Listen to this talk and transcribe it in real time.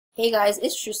Hey guys,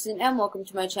 it's Tristan and welcome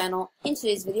to my channel. In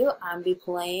today's video, I'm be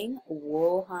playing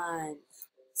Wool Hunt.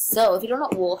 So, if you don't know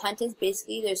what Wool Hunt is,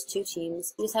 basically there's two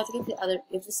teams. You just have to get you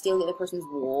have to steal the other person's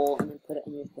wool and then put it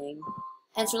in your thing.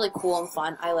 And it's really cool and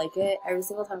fun. I like it. Every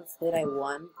single time I've played, I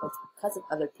won. But it's because of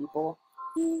other people.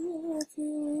 We're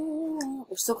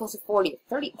so close to 40.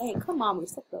 38. Come on, we're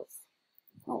so close.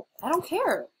 Oh, I don't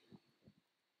care.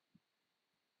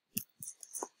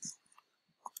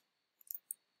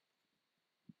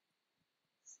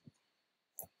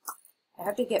 I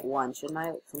have to get one, shouldn't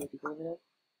I? Like so many people over there.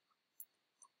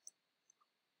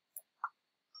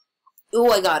 Oh,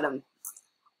 I got him.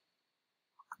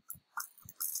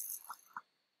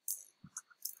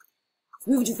 It's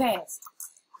moving too fast.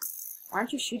 Why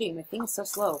aren't you shooting? My thing is so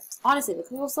slow. Honestly, look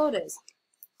how slow it is.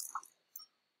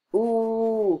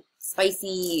 Ooh,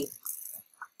 spicy.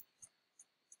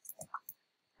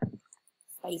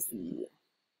 Spicy.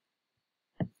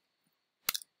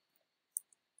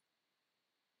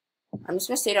 I'm just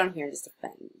gonna stay down here and just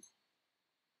defend.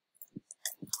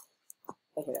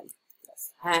 I hit him.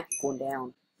 Yes. Ha, going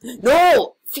down.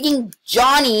 No! Freaking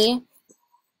Johnny!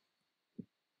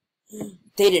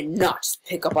 They did not just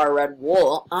pick up our red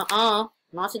wool.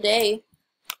 Not today.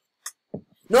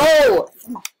 No!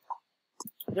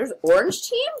 There's orange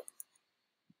team?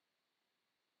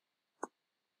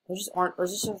 There's just orange, or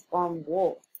is this just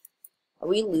wool? Are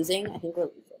we losing? I think we're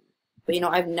losing. But you know,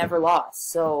 I've never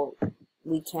lost, so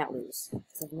we can't lose.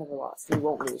 Because I've never lost. We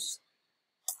won't lose.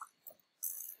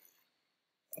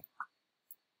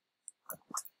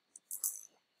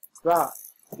 Bruh,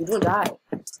 you're gonna die.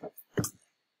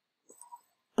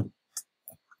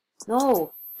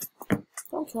 No!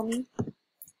 Don't kill me.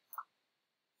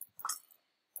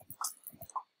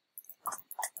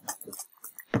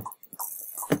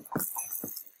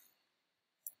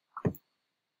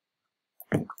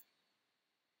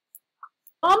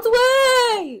 Bombs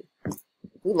away!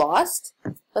 We lost?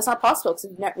 That's not possible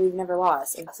because we've never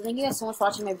lost. So thank you guys so much for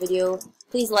watching my video.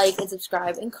 Please like and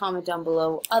subscribe and comment down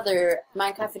below other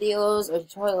Minecraft videos or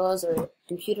tutorials or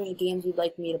computer games you'd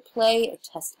like me to play or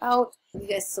test out. Thank you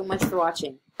guys so much for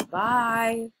watching.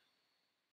 Bye!